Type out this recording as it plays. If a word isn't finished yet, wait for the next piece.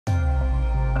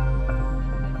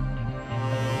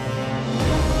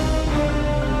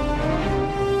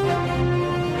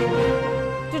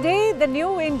the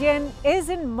New Indian is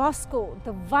in Moscow,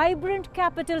 the vibrant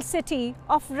capital city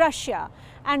of Russia.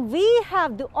 And we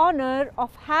have the honor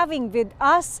of having with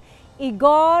us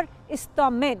Igor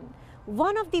Istomin,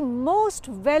 one of the most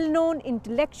well-known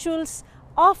intellectuals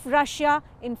of Russia.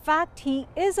 In fact, he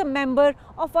is a member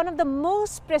of one of the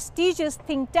most prestigious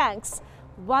think tanks,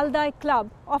 Valdai Club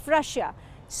of Russia.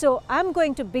 So I'm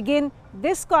going to begin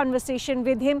this conversation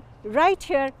with him right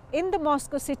here in the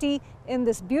Moscow city in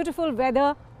this beautiful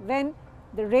weather when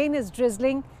the rain is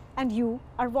drizzling and you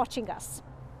are watching us.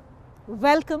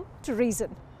 Welcome to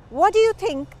Reason. What do you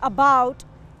think about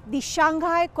the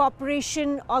Shanghai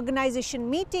Cooperation Organization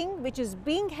meeting which is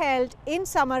being held in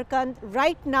Samarkand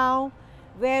right now,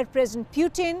 where President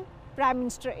Putin, Prime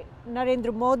Minister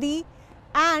Narendra Modi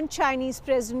and Chinese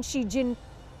President Xi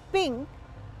Jinping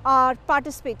are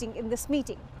participating in this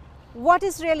meeting? What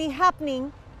is really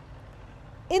happening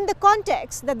in the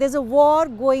context that there's a war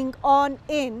going on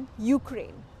in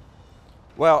Ukraine?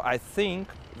 Well, I think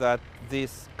that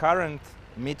this current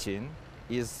meeting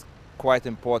is quite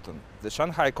important. The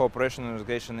Shanghai Cooperation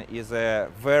Organization is a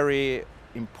very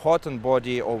important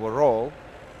body overall,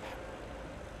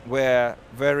 where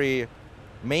very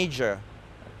major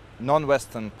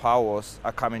non-Western powers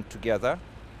are coming together.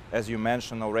 As you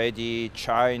mentioned already,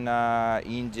 China,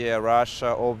 India,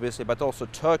 Russia, obviously, but also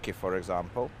Turkey, for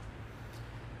example.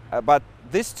 But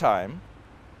this time,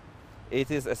 it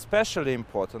is especially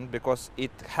important because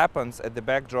it happens at the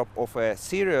backdrop of a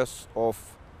series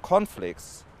of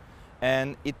conflicts,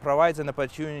 and it provides an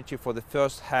opportunity for the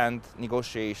first-hand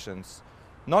negotiations,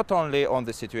 not only on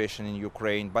the situation in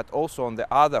Ukraine, but also on the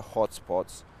other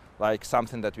hotspots, like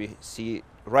something that we see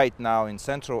right now in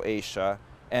Central Asia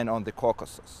and on the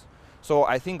Caucasus. So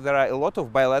I think there are a lot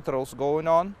of bilaterals going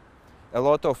on, a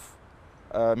lot of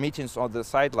meetings on the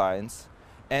sidelines,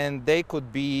 and they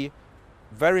could be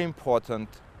very important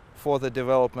for the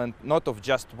development not of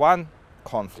just one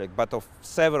conflict, but of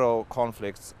several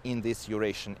conflicts in this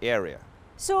Eurasian area.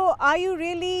 So are you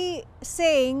really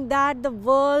saying that the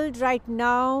world right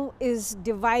now is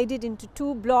divided into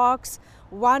two blocks?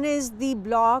 One is the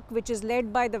bloc which is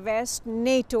led by the West,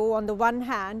 NATO on the one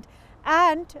hand,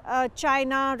 and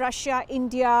China, Russia,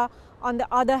 India on the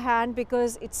other hand,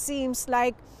 because it seems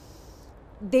like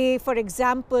they, for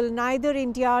example, neither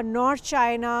India nor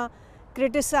China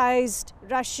criticized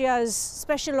Russia's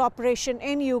special operation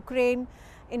in Ukraine.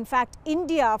 In fact,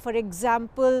 India, for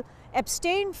example,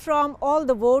 abstained from all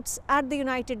the votes at the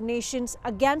United Nations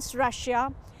against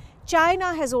Russia.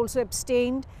 China has also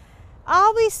abstained.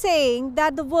 Are we saying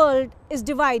that the world is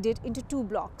divided into two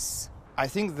blocks? I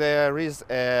think there is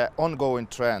an ongoing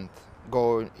trend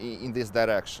going in this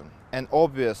direction. And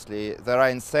obviously, there are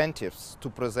incentives to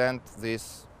present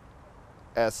this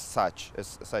as such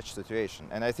situation.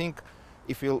 And I think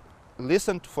if you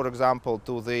listen, for example,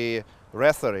 to the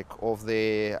rhetoric of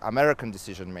the American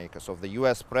decision makers, of the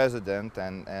US president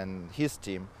and his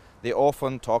team, they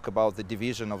often talk about the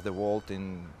division of the world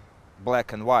in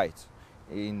black and white,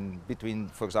 in between,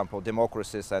 for example,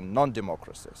 democracies and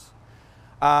non-democracies.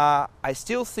 I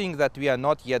still think that we are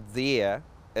not yet there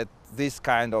at this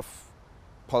kind of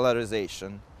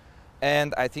polarization.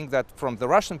 And I think that from the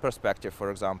Russian perspective, for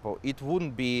example, it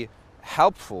wouldn't be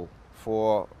helpful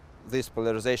for this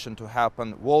polarization to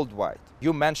happen worldwide.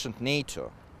 You mentioned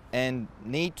NATO, and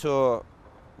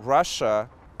NATO-Russia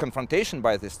confrontation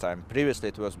by this time, previously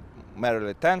it was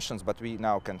merely tensions, but we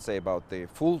now can say about the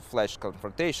full-fledged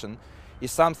confrontation,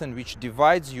 is something which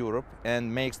divides Europe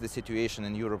and makes the situation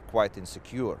in Europe quite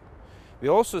insecure. We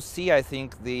also see, I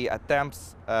think, the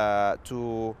attempts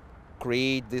to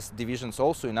create these divisions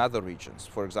also in other regions.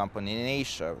 For example, in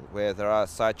Asia, where there are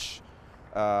such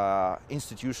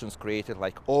institutions created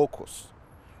like AUKUS,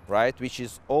 right, which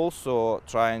is also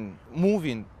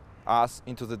moving us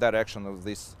into the direction of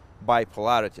this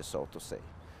bipolarity, so to say.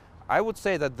 I would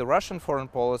say that the Russian foreign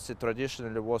policy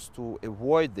traditionally was to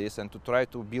avoid this and to try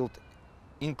to build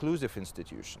inclusive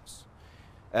institutions.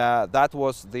 That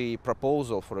was the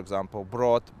proposal, for example,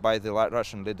 brought by the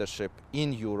Russian leadership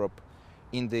in Europe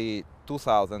in the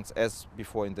 2000s as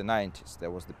before in the 90s. There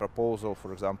was the proposal,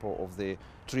 for example, of the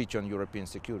Treaty on European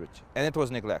Security, and it was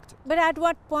neglected. But at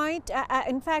what point,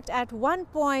 in fact, at one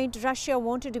point, Russia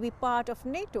wanted to be part of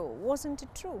NATO, wasn't it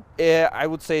true? I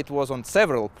would say it was on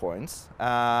several points,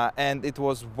 and it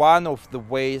was one of the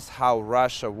ways how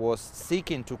Russia was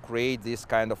seeking to create this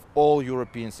kind of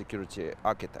all-European security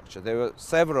architecture. There were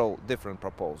several different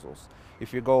proposals.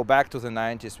 If you go back to the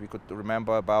 90s, we could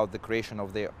remember about the creation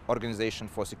of the Organization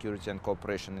for Security and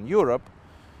Cooperation in Europe,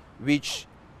 which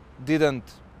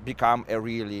didn't become a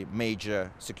really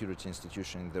major security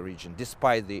institution in the region,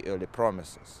 despite the early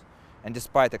promises. and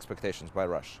despite expectations by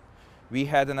Russia. We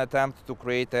had an attempt to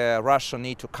create a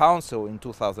Russia-NATO Council in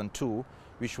 2002,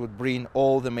 which would bring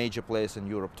all the major players in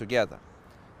Europe together.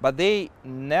 But they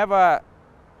never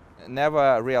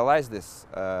realized this.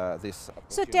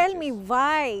 So tell me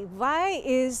why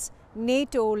is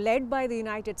NATO, led by the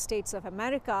United States of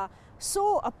America,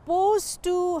 so opposed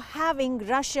to having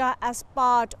Russia as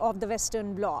part of the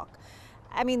Western Bloc?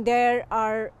 I mean, there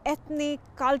are ethnic,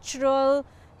 cultural,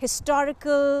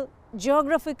 historical,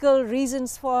 geographical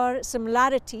reasons for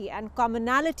similarity and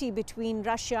commonality between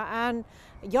Russia and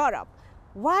Europe.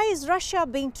 Why is Russia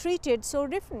being treated so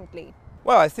differently?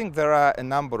 Well, I think there are a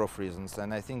number of reasons,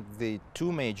 and I think the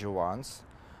two major ones.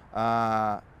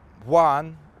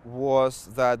 One was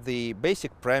that the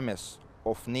basic premise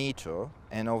of NATO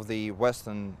and of the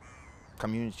Western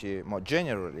community more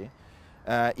generally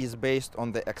is based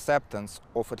on the acceptance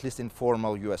of at least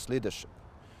informal US leadership,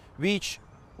 which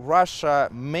Russia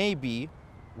maybe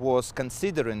was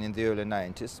considering in the early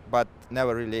 90s, but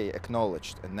never really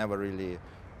acknowledged and never really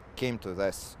came to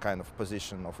this kind of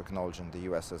position of acknowledging the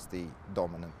US as the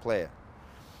dominant player.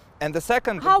 And the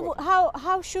second...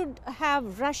 How should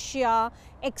have Russia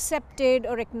accepted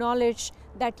or acknowledged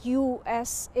that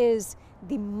US is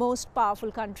the most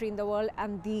powerful country in the world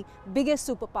and the biggest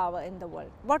superpower in the world?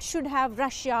 What should have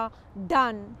Russia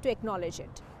done to acknowledge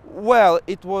it? Well,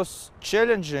 it was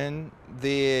challenging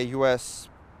the US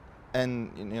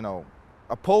and,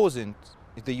 opposing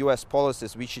the US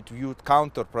policies which it viewed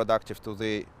counterproductive to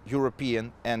the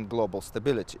European and global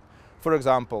stability. For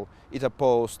example, it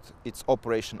opposed its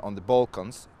operation on the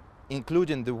Balkans,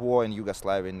 including the war in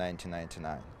Yugoslavia in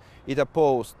 1999. It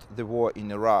opposed the war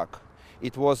in Iraq.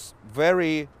 It was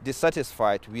very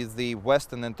dissatisfied with the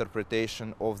Western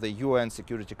interpretation of the UN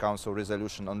Security Council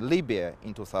resolution on Libya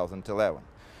in 2011.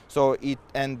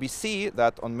 And we see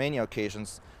that on many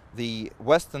occasions the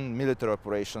Western military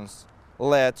operations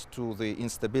led to the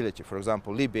instability. For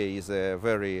example, Libya is a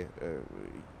very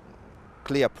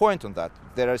clear point on that.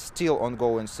 There is still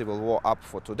ongoing civil war up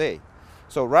for today.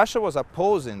 So Russia was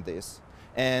opposing this,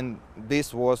 and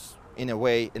this was in a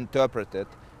way interpreted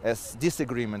as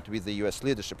disagreement with the US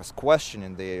leadership, as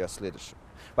questioning the US leadership.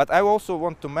 But I also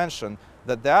want to mention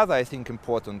that the other, I think,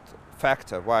 important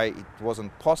factor why it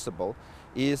wasn't possible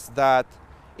is that,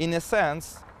 in a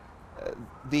sense,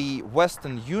 the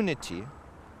Western unity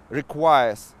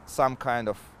requires some kind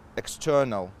of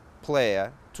external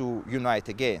player to unite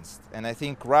against. And I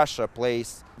think Russia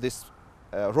plays this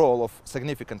role of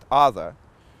significant other,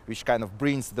 which kind of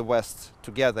brings the West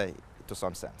together to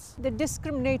some sense. The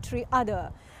discriminatory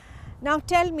other. Now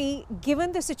tell me,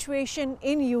 given the situation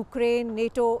in Ukraine,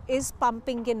 NATO is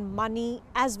pumping in money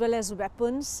as well as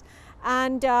weapons,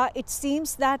 and it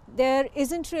seems that there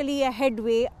isn't really a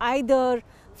headway either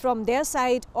from their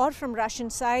side or from Russian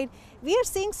side. We are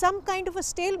seeing some kind of a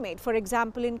stalemate. For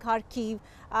example, in Kharkiv,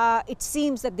 it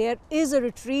seems that there is a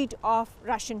retreat of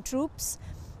Russian troops.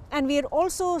 And we are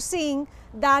also seeing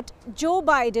that Joe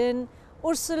Biden,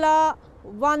 Ursula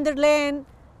von der Leyen,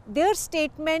 their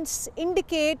statements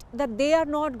indicate that they are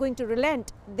not going to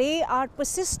relent. They are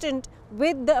persistent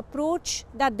with the approach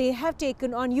that they have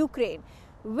taken on Ukraine.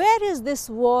 Where is this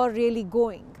war really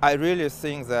going? I really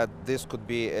think that this could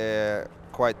be a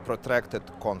quite protracted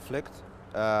conflict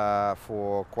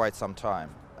for quite some time.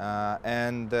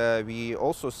 And we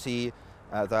also see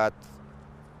that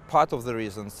part of the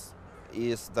reasons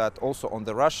is that also on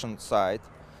the Russian side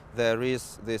there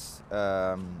is this,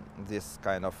 this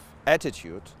kind of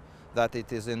attitude that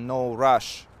it is in no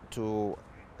rush to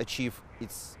achieve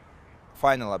its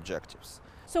final objectives.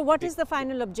 So what is the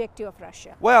final objective of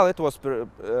Russia? Well, it was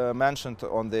mentioned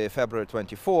on the February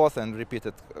 24th and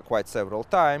repeated quite several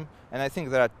times. And I think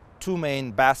there are two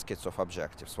main baskets of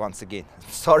objectives. Once again,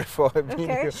 sorry for being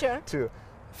here. Sure. Two.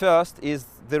 First is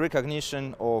the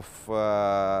recognition of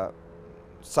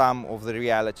some of the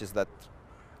realities that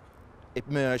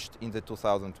emerged in the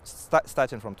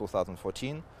starting from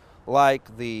 2014,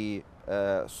 like the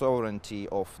sovereignty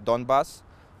of Donbass,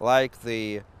 like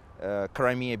the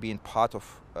Crimea being part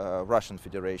of Russian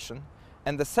Federation.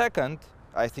 And the second,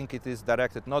 I think it is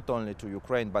directed not only to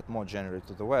Ukraine but more generally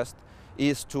to the West,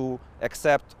 is to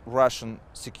accept Russian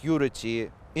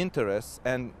security interests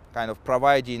and kind of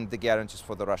providing the guarantees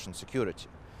for the Russian security.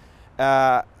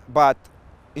 But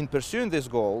in pursuing these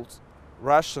goals,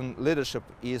 Russian leadership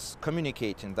is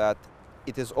communicating that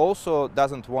it is also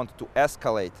doesn't want to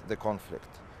escalate the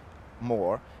conflict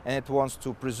more, and it wants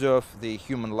to preserve the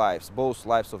human lives, both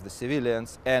lives of the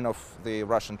civilians and of the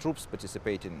Russian troops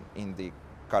participating in the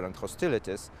current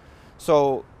hostilities.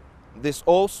 So this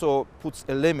also puts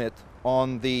a limit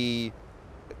on the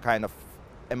kind of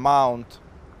amount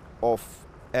of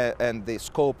and the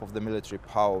scope of the military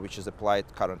power which is applied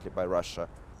currently by Russia.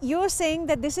 You're saying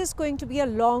that this is going to be a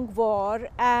long war,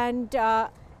 and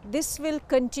this will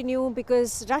continue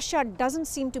because Russia doesn't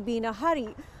seem to be in a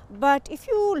hurry. But if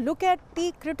you look at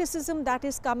the criticism that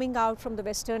is coming out from the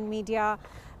Western media,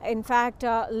 in fact,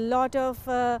 a lot of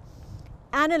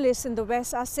analysts in the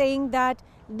West are saying that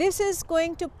this is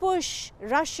going to push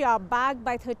Russia back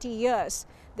by 30 years.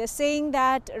 They're saying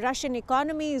that Russian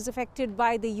economy is affected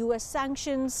by the US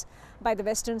sanctions, by the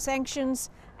Western sanctions,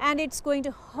 and it's going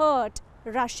to hurt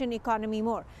Russian economy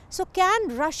more. So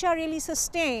can Russia really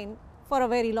sustain for a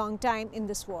very long time in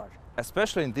this war?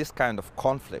 Especially in this kind of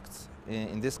conflicts,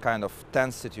 in this kind of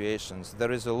tense situations,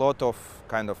 there is a lot of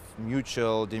kind of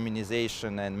mutual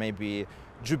demonization and maybe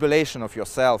jubilation of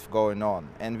yourself going on.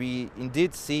 And we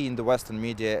indeed see in the Western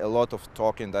media a lot of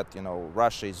talking that, you know,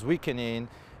 Russia is weakening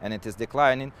and it is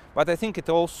declining. But I think it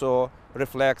also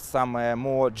reflects some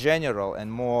more general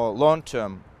and more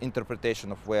long-term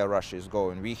interpretation of where Russia is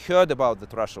going. We heard about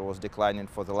that Russia was declining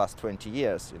for the last 20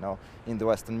 years, you know, in the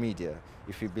Western media,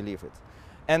 if you believe it.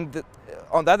 And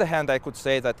on the other hand, I could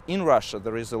say that in Russia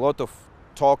there is a lot of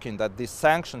talking that these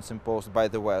sanctions imposed by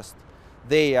the West,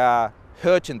 they are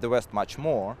hurting the West much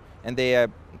more, and they are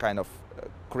kind of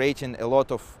creating a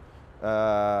lot of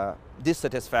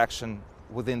dissatisfaction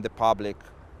within the public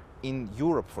in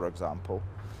Europe, for example,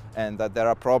 and that there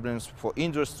are problems for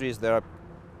industries, there are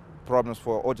problems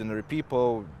for ordinary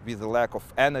people with the lack of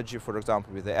energy, for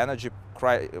example, with the energy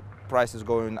prices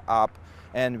going up,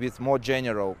 and with more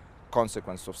general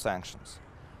consequence of sanctions.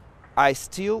 I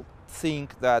still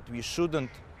think that we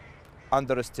shouldn't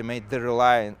underestimate the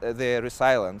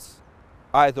resilience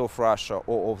either of Russia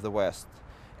or of the West.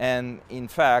 And in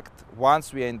fact,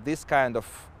 once we are in this kind of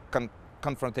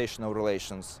confrontational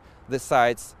relations, the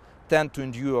sides tend to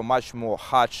endure much more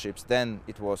hardships than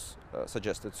it was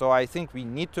suggested. So I think we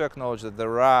need to acknowledge that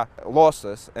there are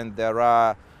losses and there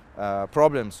are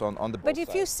problems on the both But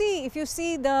sides. if you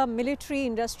see the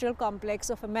military-industrial complex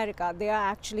of America, they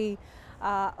are actually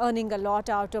earning a lot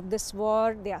out of this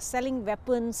war. They are selling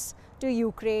weapons to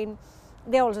Ukraine.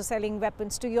 They are also selling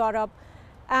weapons to Europe.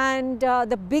 And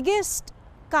the biggest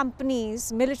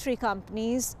companies, military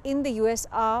companies in the US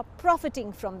are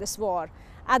profiting from this war.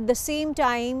 At the same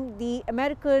time, the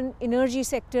American energy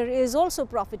sector is also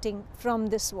profiting from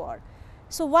this war.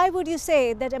 So why would you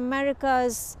say that America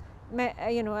is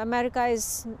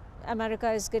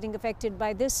getting affected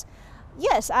by this?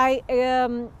 Yes,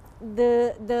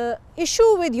 the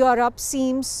issue with Europe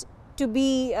seems to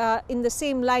be in the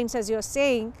same lines as you're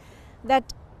saying,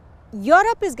 that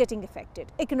Europe is getting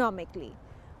affected economically.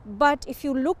 But if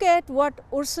you look at what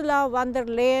Ursula von der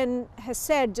Leyen has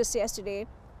said just yesterday,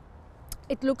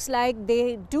 it looks like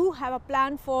they do have a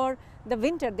plan for the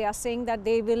winter. They are saying that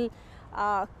they will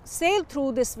sail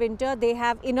through this winter. They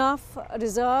have enough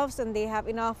reserves and they have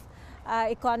enough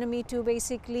economy to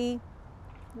basically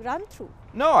run through.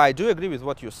 No, I do agree with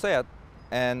what you said.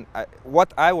 And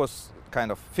what I was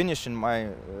kind of finishing my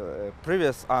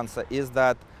previous answer is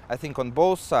that I think on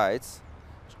both sides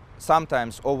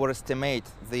sometimes overestimate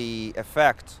the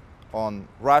effect on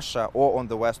Russia or on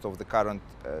the West of the current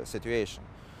situation.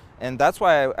 And that's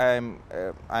why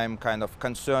I'm kind of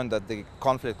concerned that the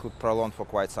conflict could prolong for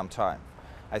quite some time.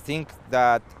 I think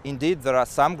that indeed there are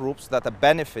some groups that are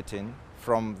benefiting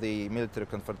from the military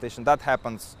confrontation. That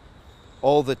happens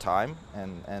all the time,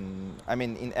 and I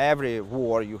mean in every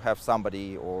war you have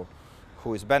somebody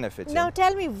who is benefiting. Now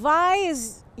tell me, why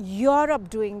is Europe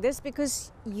doing this?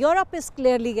 Because Europe is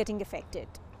clearly getting affected.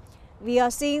 We are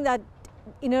seeing that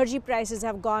energy prices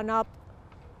have gone up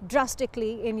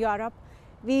drastically in Europe.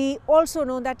 We also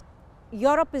know that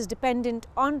Europe is dependent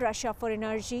on Russia for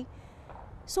energy.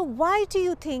 So why do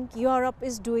you think Europe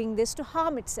is doing this to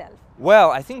harm itself? Well,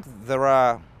 I think there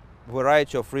are a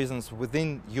variety of reasons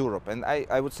within Europe, and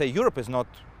I would say Europe is not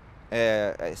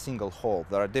a single whole.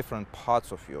 There are different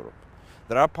parts of Europe.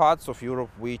 There are parts of Europe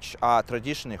which are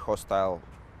traditionally hostile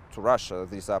to Russia.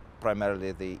 These are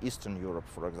primarily the Eastern Europe,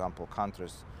 for example,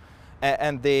 countries.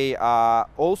 And they are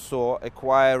also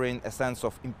acquiring a sense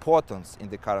of importance in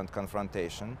the current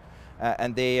confrontation.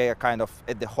 And they are kind of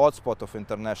at the hotspot of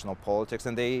international politics,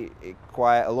 and they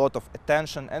acquire a lot of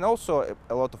attention and also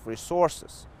a lot of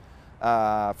resources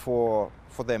for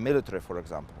their military, for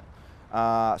example.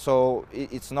 So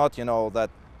it's not, you know, that,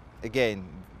 again,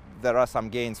 there are some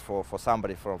gains for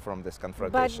somebody from this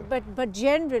confrontation. But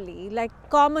generally, like,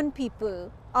 common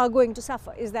people are going to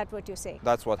suffer. Is that what you're saying?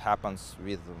 That's what happens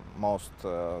with most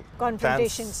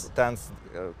confrontations. tense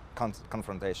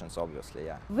confrontations, obviously,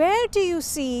 yeah. Where do you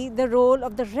see the role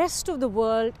of the rest of the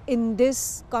world in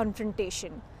this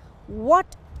confrontation?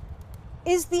 What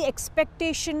is the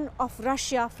expectation of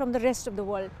Russia from the rest of the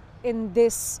world in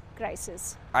this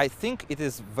crisis? I think it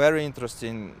is very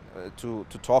interesting to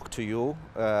talk to you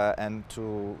and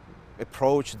to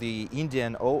approach the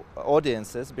Indian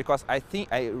audiences, because I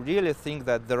really think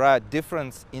that there are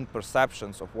differences in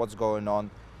perceptions of what's going on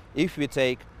if we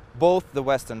take both the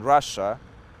West and Russia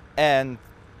and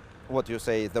what you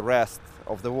say the rest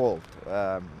of the world,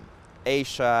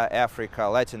 Asia, Africa,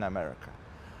 Latin America.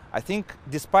 I think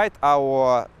despite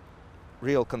our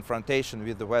real confrontation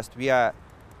with the West, we are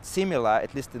similar,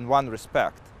 at least in one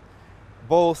respect.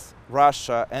 Both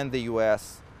Russia and the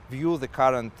US view the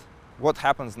current, what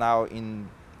happens now in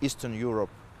Eastern Europe,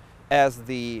 as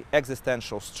the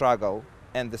existential struggle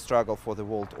and the struggle for the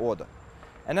world order.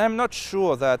 And I'm not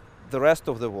sure that the rest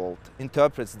of the world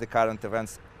interprets the current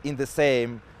events in the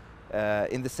same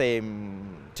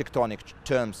tectonic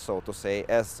terms, so to say,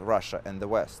 as Russia and the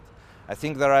West. I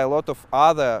think there are a lot of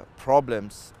other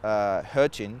problems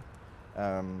hurting,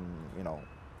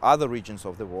 other regions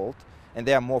of the world, and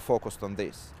they are more focused on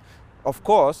this. Of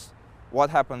course, what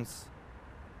happens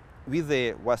with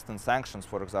the Western sanctions,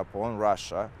 for example, on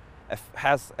Russia,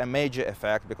 has a major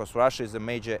effect, because Russia is a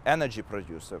major energy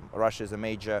producer. Russia is a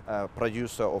major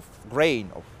producer of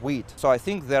grain, of wheat. So I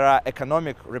think there are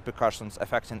economic repercussions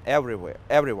affecting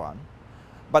everyone.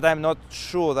 But I'm not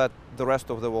sure that the rest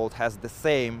of the world has the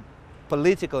same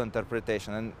political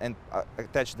interpretation and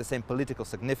attach the same political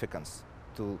significance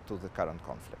to the current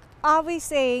conflict. Are we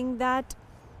saying that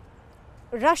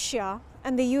Russia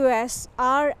and the US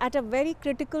are at a very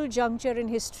critical juncture in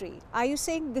history? Are you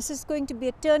saying this is going to be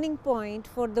a turning point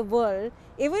for the world,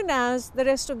 even as the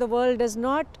rest of the world does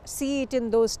not see it in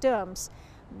those terms?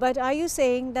 But are you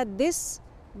saying that this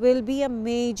will be a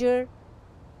major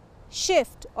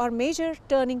shift or major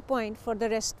turning point for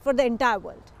the entire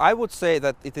world? I would say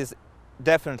that it is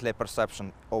definitely a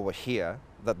perception over here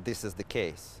that this is the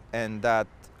case, and that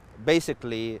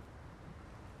basically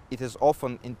it is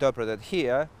often interpreted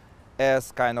here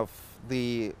as kind of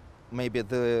maybe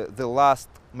the last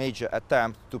major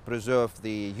attempt to preserve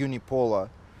the unipolar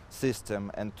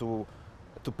system and to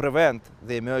prevent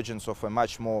the emergence of a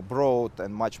much more broad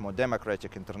and much more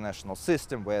democratic international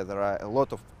system where there are a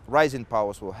lot of rising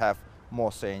powers who have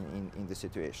more say in the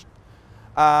situation.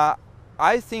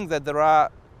 I think that there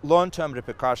are long-term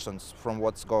repercussions from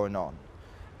what's going on,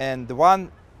 and the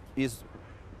one is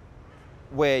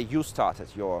where you started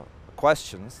your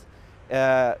questions,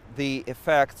 the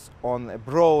effects on a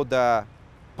broader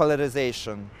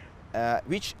polarization,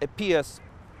 which appears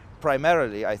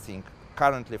primarily, I think,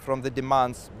 currently from the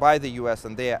demands by the US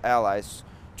and their allies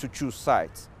to choose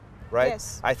sides, right?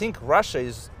 Yes. I think Russia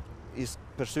is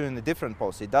pursuing a different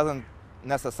policy. It doesn't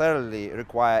necessarily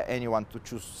require anyone to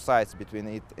choose sides between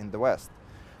it and the West.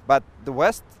 But the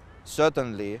West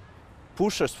certainly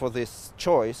pushes for this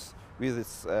choice with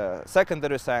its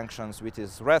secondary sanctions, with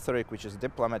its rhetoric, which is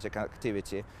diplomatic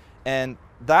activity. And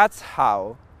that's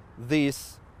how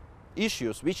these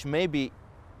issues, which maybe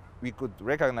we could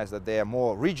recognize that they are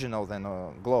more regional than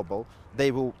global, they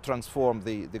will transform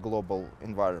the global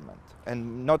environment,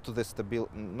 and not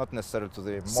necessarily to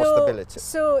the more stability.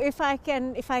 So if I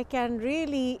can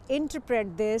really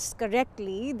interpret this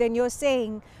correctly, then you're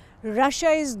saying Russia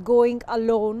is going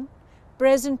alone.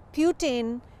 President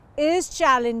Putin is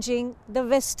challenging the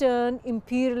Western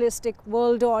imperialistic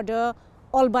world order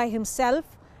all by himself,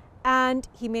 and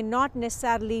he may not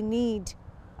necessarily need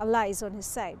allies on his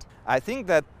side. I think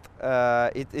that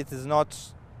it is not,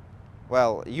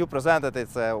 well, you presented it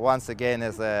once again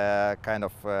as a kind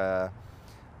of a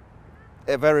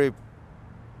very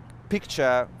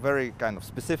kind of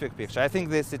specific picture. I think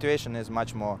the situation is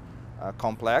much more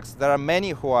complex. There are many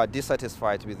who are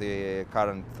dissatisfied with the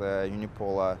current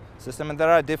unipolar system, and there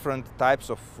are different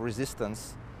types of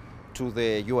resistance to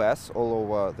the US all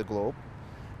over the globe.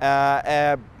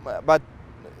 But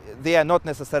they are not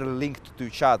necessarily linked to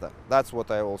each other. That's what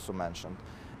I also mentioned.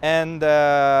 And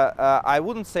I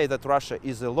wouldn't say that Russia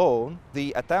is alone.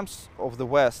 The attempts of the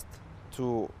West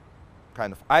to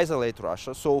kind of isolate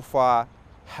Russia so far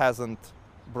hasn't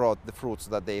brought the fruits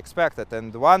that they expected.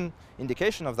 And one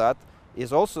indication of that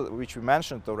is also, which we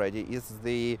mentioned already, is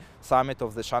the summit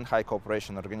of the Shanghai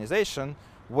Cooperation Organization,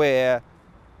 where,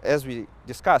 as we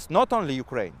discussed, not only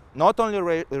Ukraine, not only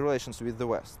relations with the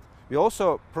West, we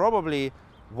also probably,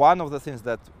 one of the things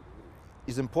that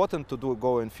is important to do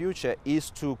go in future is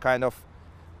to kind of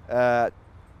to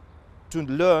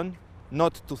learn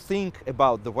not to think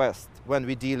about the West when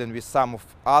we're dealing with some of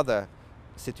other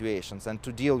situations, and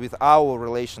to deal with our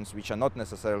relations which are not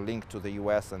necessarily linked to the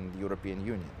US and the European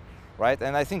Union, right?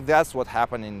 And I think that's what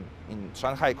happened in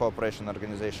Shanghai Cooperation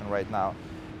Organization right now.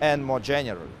 and more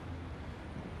generally.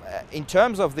 In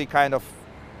terms of the kind of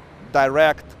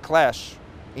direct clash,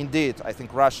 indeed, I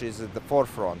think Russia is at the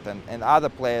forefront, and other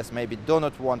players maybe do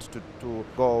not want to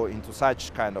go into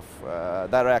such kind of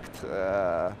direct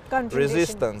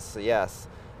resistance, yes,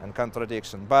 and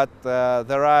contradiction. But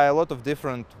there are a lot of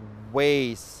different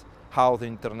ways how the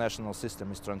international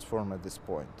system is transformed at this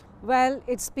point. Well,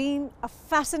 it's been a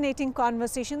fascinating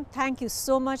conversation. Thank you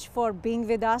so much for being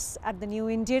with us at the New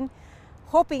Indian.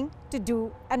 Hoping to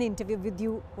do an interview with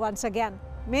you once again,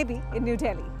 maybe in New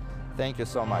Delhi. Thank you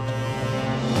so much.